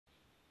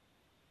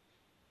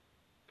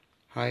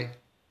Hi,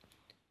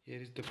 here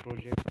is the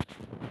project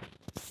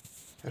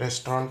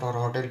Restaurant or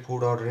Hotel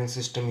Food Ordering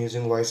System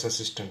using Voice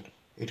Assistant.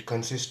 It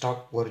consists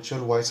of virtual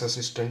voice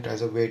assistant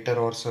as a waiter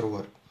or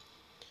server.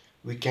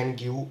 We can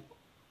give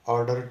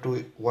order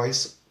to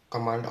voice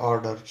command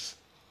orders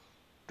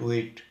to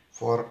it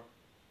for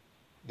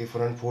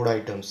different food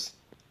items.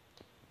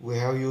 We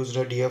have used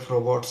a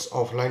DFRobot's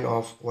offline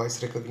off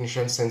voice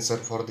recognition sensor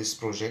for this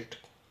project.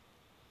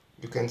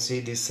 You can see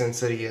this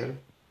sensor here.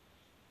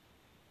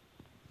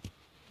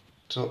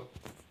 So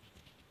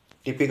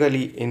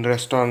typically in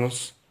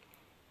restaurants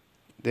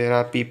there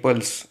are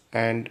peoples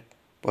and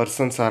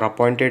persons are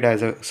appointed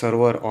as a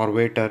server or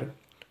waiter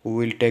who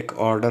will take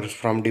orders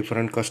from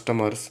different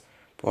customers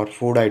for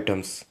food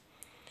items.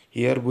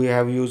 Here we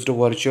have used a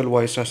virtual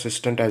voice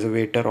assistant as a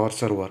waiter or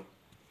server.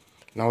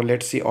 Now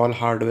let's see all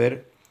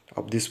hardware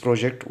of this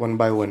project one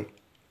by one.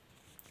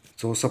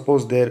 So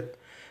suppose there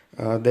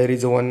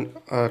is one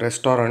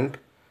restaurant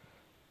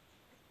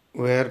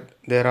where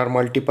there are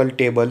multiple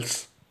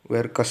tables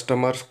where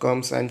customers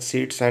comes and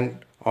sits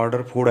and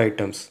order food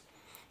items.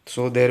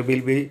 So there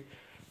will be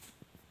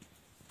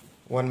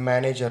one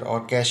manager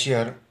or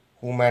cashier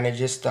who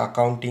manages the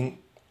accounting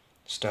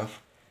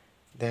stuff.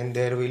 Then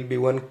there will be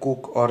one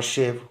cook or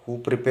chef who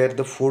prepare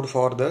the food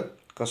for the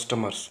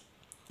customers.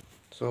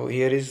 So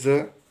here is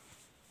the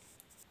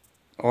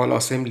all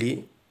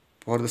assembly.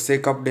 For the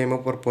sake of demo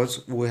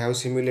purpose, we have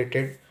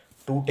simulated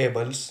two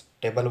tables,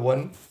 table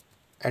 1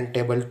 and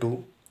table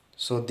 2.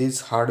 So this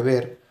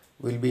hardware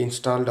will be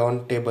installed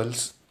on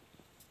tables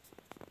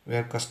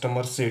where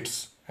customer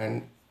sits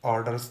and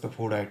orders the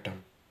food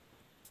item.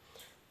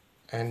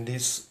 And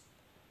this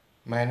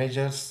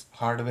manager's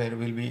hardware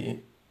will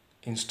be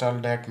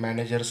installed at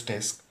manager's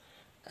desk,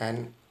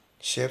 and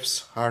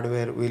chef's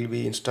hardware will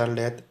be installed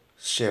at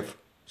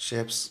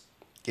chef's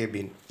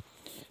cabin.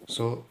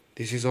 So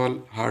this is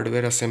all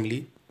hardware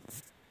assembly.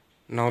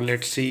 Now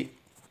let's see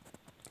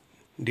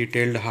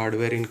detailed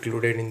hardware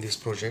included in this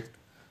project.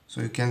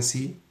 So you can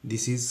see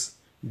this is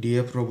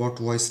DFRobot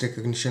voice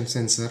recognition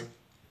sensor,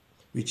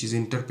 which is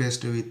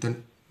interfaced with the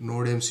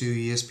Node MCU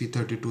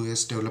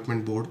ESP32S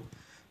development board,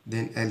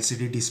 then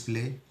LCD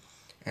display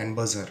and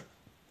buzzer.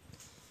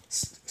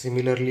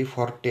 Similarly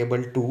for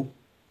table 2,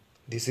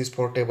 this is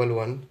for table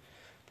 1.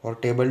 For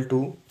table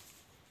 2,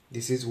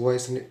 this is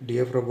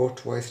DFRobot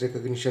voice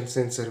recognition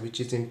sensor,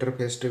 which is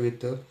interfaced with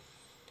the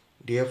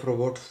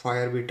DFRobot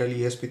Fire Beetle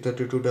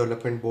ESP32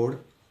 development board,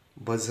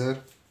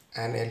 buzzer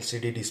and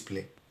LCD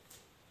display.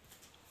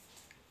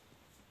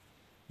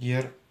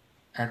 Here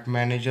at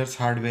manager's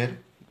hardware,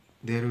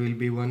 there will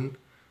be one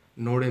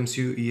Node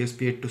MCU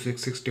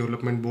ESP8266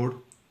 development board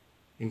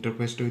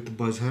interfaced with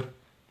buzzer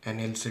and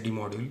LCD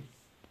module.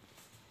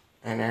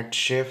 And at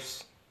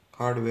chef's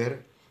hardware,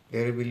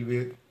 there will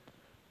be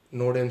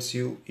Node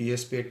MCU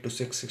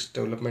ESP8266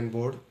 development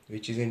board,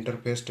 which is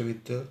interfaced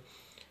with the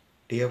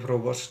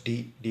DFRobot's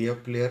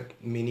DF player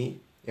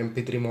mini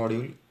MP3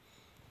 module,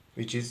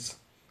 which is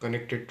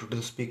connected to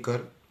the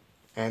speaker,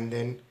 and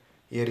then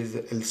here is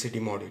the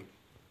LCD module.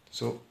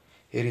 So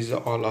here is the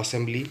all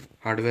assembly,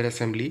 hardware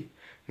assembly.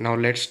 Now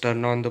let's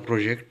turn on the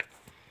project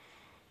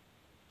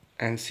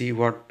and see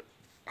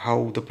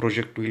how the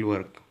project will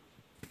work.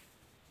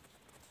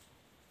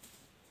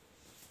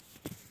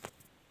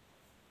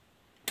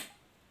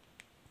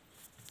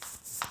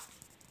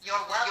 You're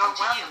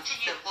welcome to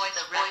use the voice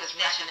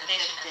recognition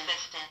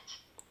assistant.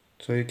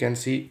 So you can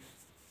see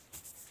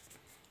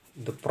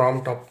the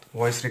prompt of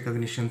voice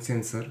recognition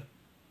sensor.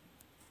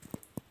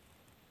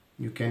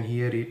 You can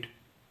hear it.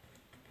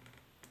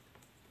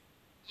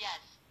 Yes,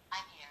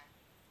 I'm here.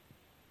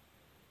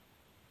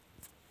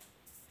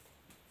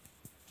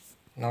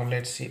 Now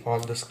let's see all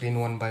the screen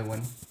one by one.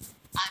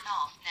 I'm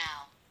off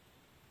now.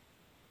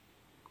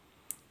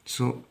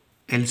 So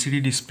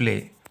LCD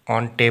display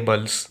on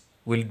tables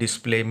will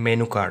display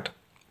menu card,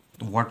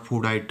 what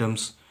food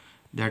items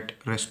that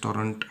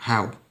restaurant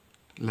have.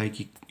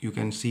 Like you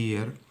can see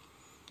here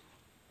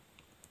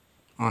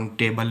on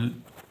table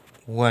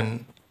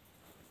 1,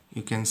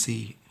 you can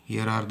see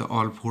here are the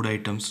all food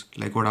items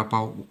like vada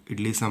pav,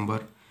 idli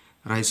sambar,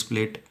 rice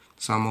plate,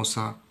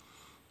 samosa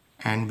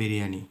and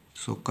biryani.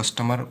 So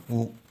customer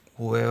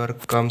whoever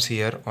comes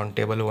here on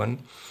table 1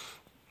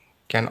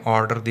 can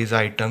order these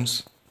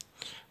items.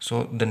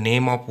 So the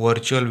name of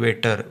virtual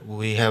waiter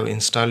we have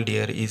installed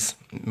here is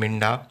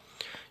Minda.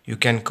 You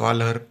can call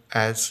her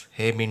as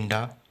Hey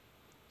Minda.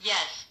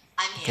 Yes,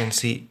 I'm You here. can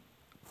see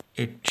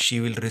it, she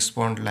will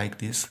respond like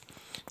this.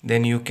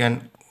 Then you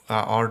can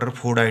order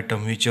food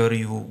item whichever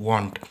you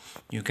want.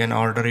 You can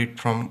order it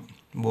from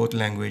both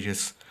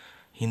languages,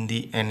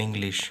 Hindi and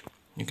English.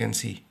 You can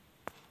see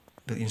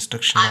the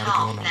instructions I'm are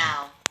off given.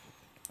 now.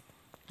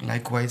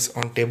 Likewise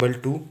on table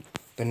 2,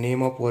 the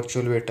name of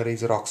virtual waiter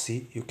is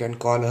Roxy. You can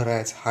call her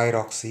as Hi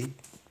Roxy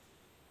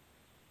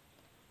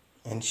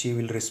and she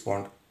will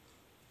respond.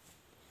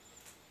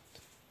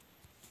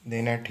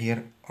 Then at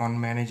here on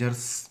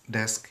manager's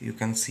desk, you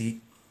can see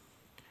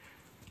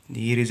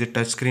here is a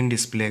touchscreen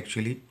display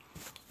actually.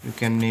 You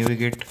can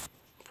navigate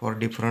for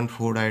different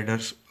food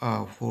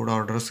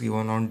orders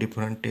given on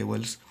different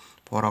tables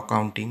for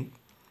accounting.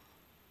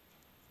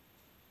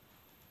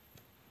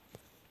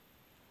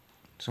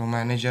 So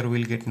manager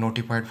will get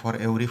notified for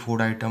every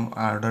food item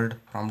ordered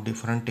from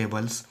different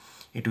tables.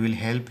 It will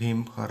help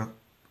him her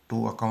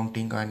to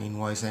accounting and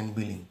invoice and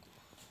billing.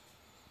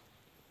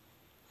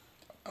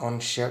 On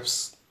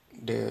chef's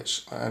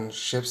dash and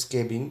chef's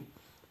cabin,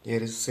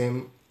 here is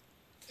same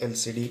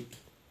LCD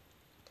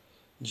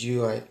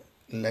GUI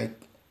like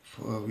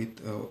with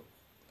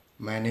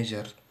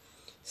manager.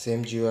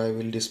 Same GUI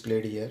will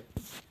displayed here.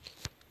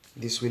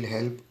 This will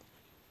help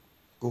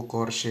cook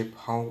or chef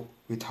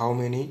how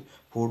many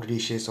food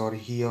dishes or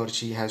he or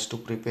she has to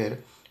prepare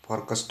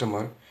for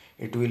customer.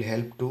 It will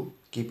help to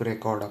keep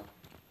record of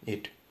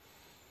it.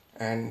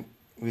 And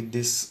with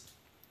this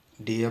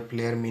DF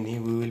player mini,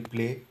 we will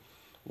play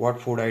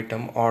what food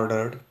item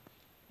ordered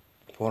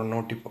for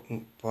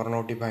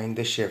notifying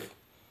the chef.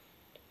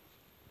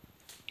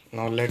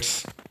 Now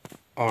let's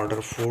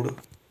order food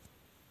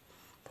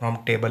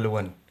from table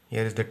 1.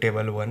 Here is the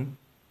table 1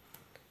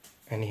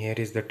 and here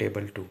is the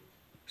table 2.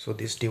 So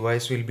this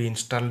device will be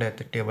installed at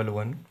the table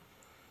 1.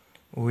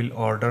 We will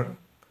order.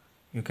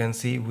 You can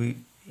see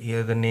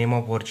here the name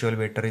of virtual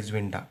waiter is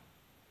Vinda.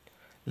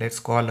 Let's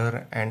call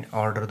her and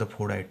order the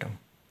food item.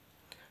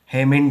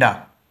 Hey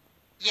Minda.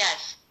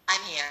 Yes,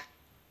 I'm here.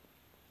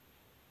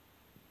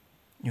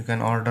 You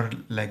can order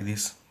like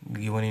this,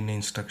 given in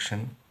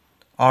instruction.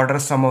 Order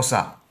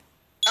samosa.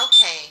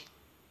 Okay.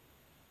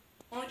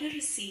 Order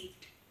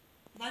received.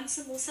 1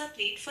 samosa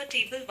plate for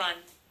table 1.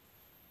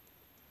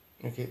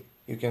 Okay,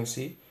 you can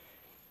see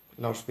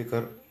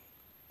loudspeaker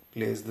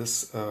plays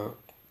this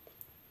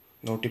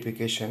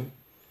notification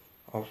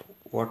of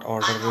what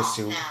order I'm off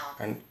received now.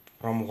 and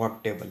from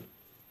what table.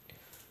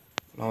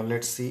 Now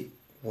let's see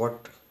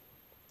what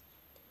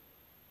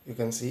you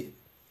can see.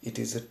 It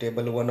is a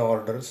table 1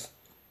 orders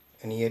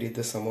and here is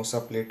the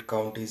samosa plate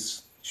count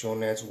is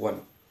shown as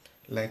 1.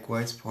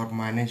 Likewise for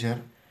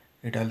manager,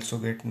 it also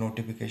get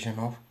notification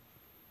of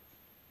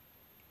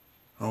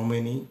how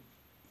many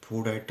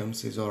food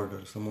items is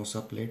ordered.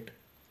 Samosa plate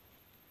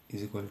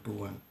is equal to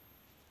 1.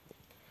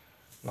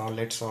 Now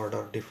let's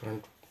order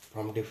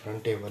from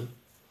different table.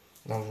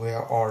 Now we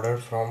have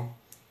ordered from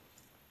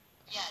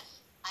Yes,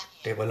 I'm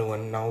here. table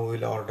 1. Now we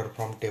will order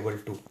from table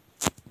 2.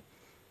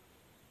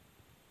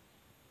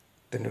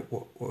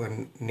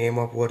 The name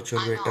of virtual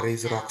I'm waiter off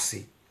is now.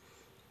 Roxy.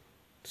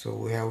 So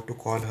we have to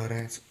call her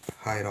as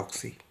Hi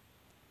Roxy.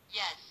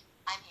 Yes,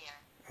 I'm here.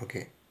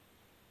 Okay.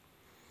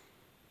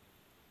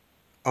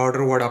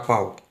 Order vada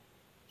pav.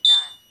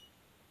 Done.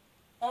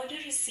 Order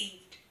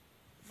received.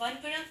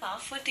 1 vada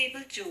pav for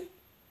table 2.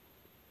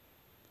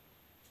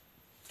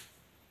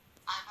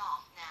 I'm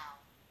off now.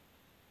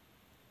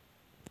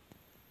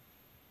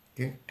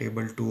 Okay,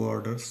 table 2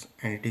 orders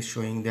and it is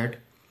showing that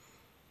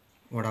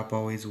vada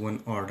pav is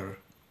 1 order.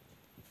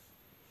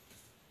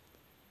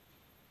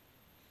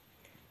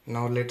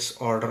 Now let's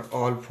order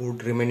all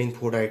remaining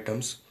food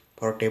items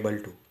for table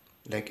 2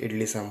 like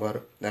idli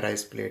sambar, the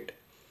rice plate,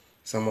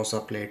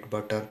 samosa plate,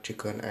 butter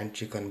chicken and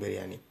chicken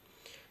biryani.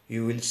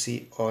 You will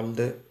see all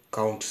the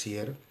counts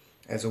here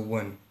as a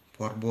 1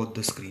 for both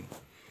the screen,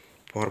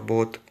 for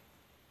both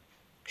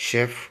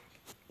chef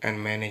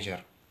and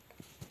manager.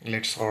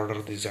 Let's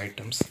order these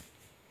items.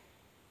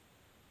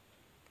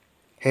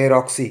 Hey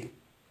Roxy.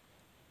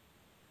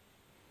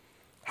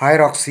 Hi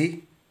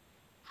Roxy.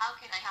 How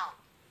can I help?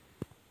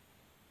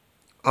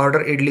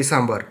 Order idli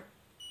sambar.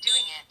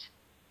 Doing it.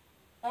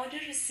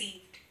 Order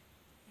received.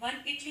 1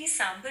 idli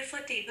sambar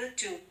for table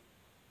 2.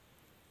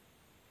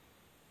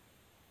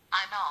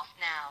 I'm off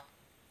now.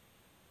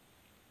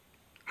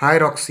 Hi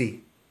Roxy.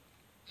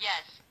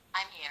 Yes,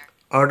 I'm here.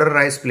 Order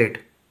rice plate.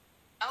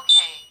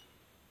 Okay.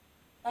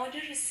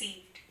 Order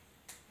received.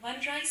 1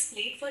 rice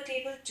plate for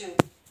table 2.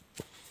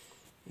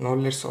 Now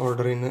let's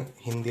order in a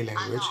Hindi I'm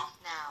language. off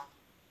now.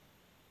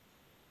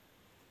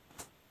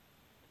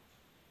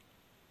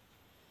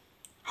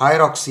 Hi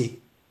Roxy.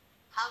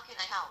 How can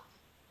I help?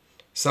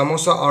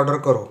 Samosa order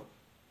karo.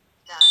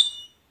 Done.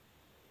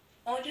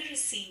 Order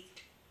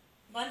received.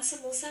 1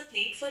 samosa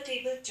plate for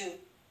table 2.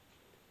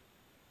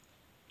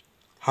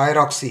 Hi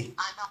Roxy.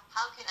 I'm off.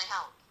 How can I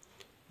help?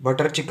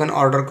 Butter chicken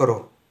order karo.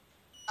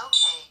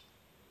 Okay.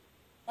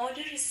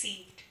 Order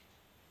received.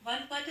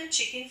 1 butter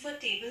chicken for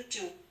table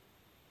 2.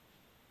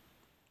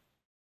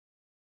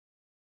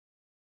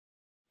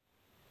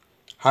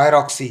 Hi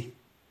Roxy.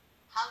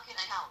 How can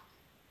I help?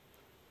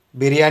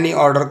 Biryani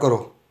order karo.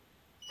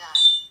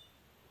 Done.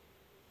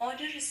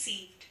 Order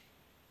received.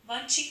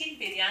 1 chicken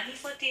biryani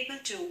for table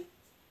 2.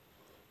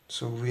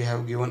 So we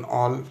have given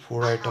all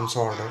food items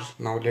orders.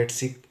 Now let's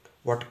see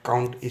what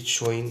count is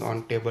showing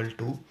on table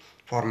 2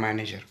 for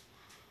manager.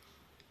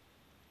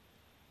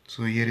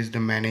 So here is the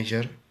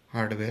manager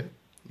hardware.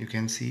 You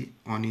can see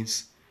on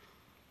his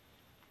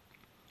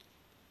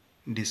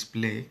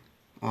display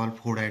all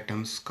food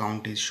items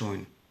count is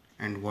shown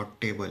and what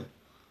table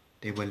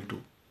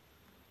 2.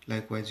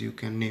 Likewise you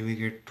can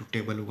navigate to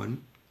table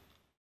 1.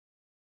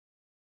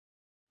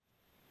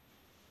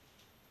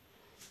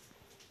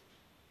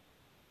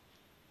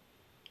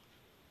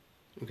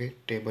 Okay,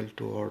 table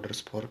 2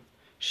 orders for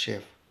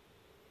chef.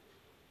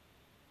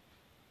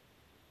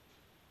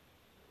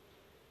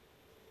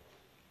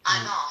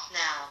 I'm off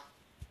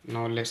now.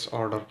 Now let's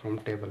order from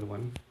table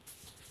 1.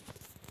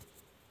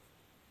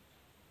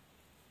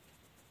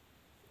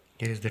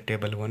 Here is the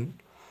table 1.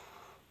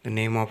 The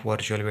name of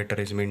virtual waiter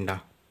is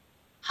Minda.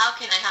 How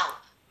can I help?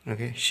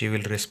 Okay, she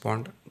will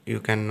respond. You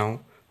can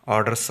now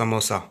order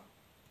samosa.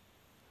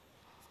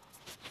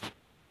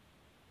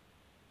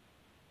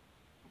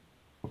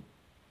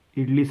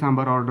 Idli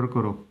sambar order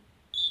karo.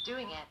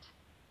 Doing it.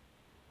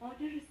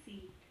 Order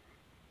received.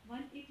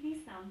 1 idli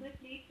sambar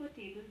plate for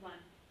table 1.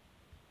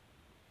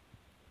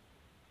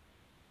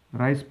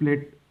 Rice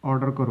plate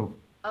order karo.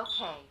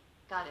 Okay,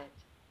 got it.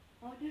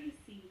 Order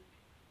received.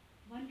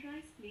 1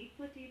 rice plate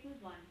for table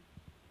 1.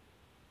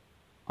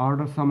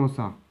 Order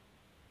samosa.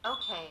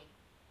 Okay,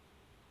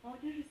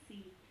 Order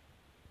received.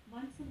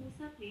 1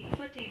 samosa plate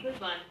for table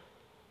 1.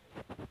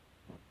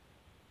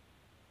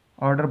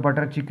 Order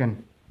butter chicken.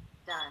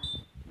 done.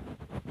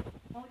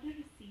 Order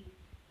received.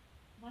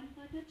 1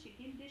 butter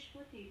chicken dish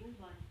for table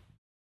 1.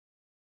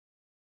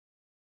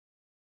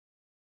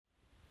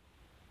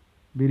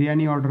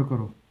 Biryani order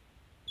karo.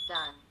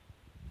 Done.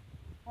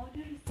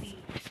 Order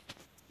received.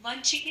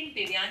 1 chicken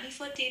biryani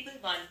for table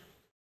 1.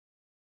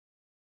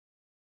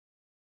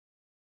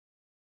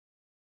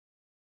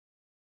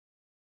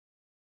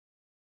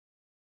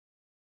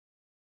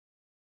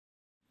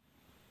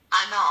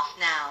 I'm off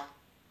now.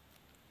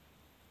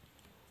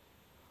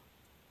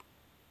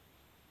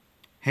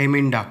 Hey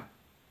Minda,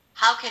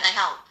 How can I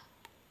help?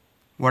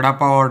 vada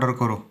pav order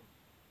karo.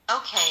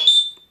 Okay,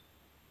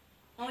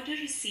 Order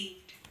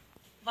received.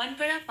 1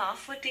 vada pav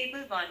for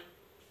table 1.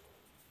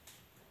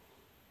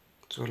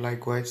 So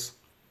likewise,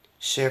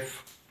 chef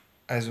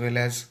as well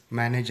as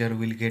manager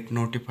will get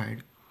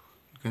notified.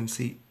 You can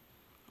see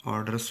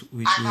orders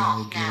which I'm we off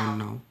have given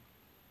now. now.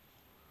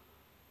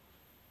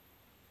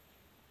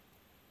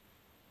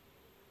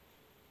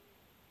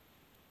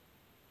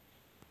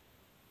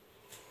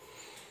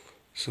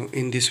 So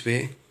in this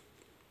way,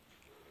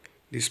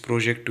 this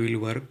project will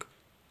work.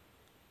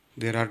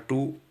 There are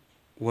 2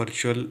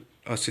 virtual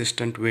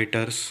assistant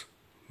waiters,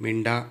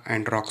 Minda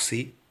and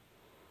Roxy.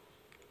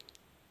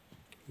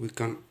 We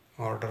can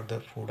order the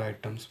food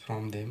items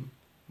from them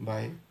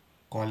by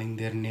calling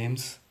their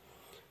names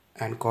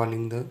and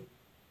calling the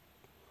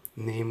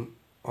name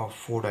of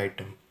food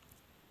item.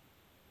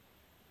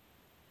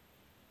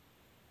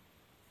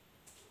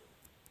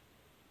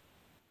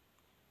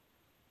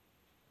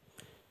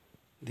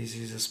 This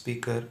is a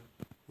speaker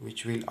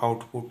which will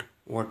output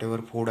whatever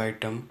food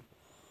item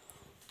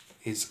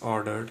is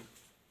ordered.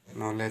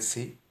 Now let's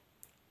see.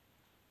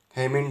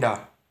 Hey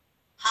Minda,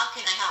 How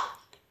can I help?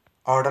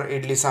 order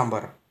idli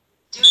sambar.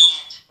 Doing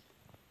it.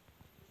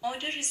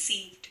 Order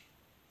received.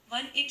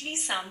 1 idli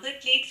sambar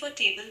plate for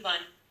table 1.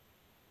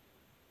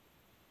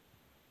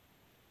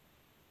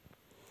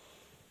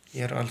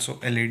 Here also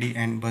LED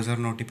and buzzer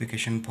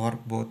notification for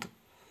both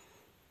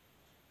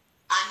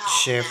I'm off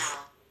chef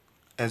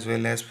now. as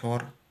well as for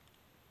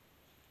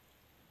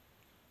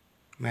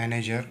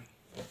manager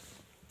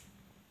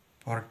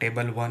for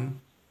table 1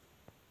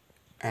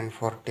 and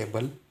for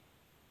table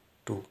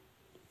 2.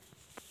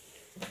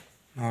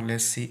 Now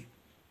let's see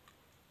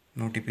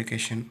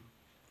notification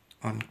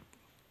on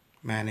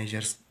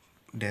manager's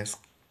desk.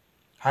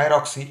 Hi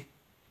Roxy,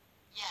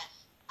 Yes,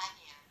 I'm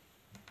here.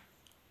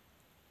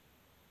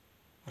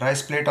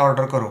 rice plate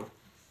order karo. Done.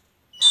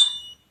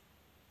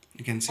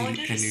 You can see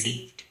Order LED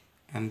received.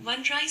 and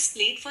 1 rice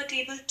plate for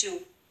table 2.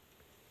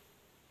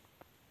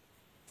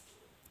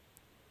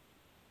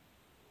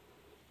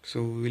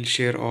 so we will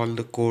share all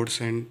the codes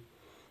and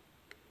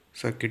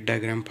circuit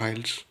diagram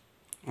files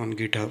on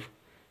GitHub,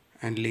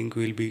 and link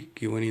will be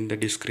given in the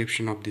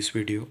description of this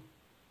video.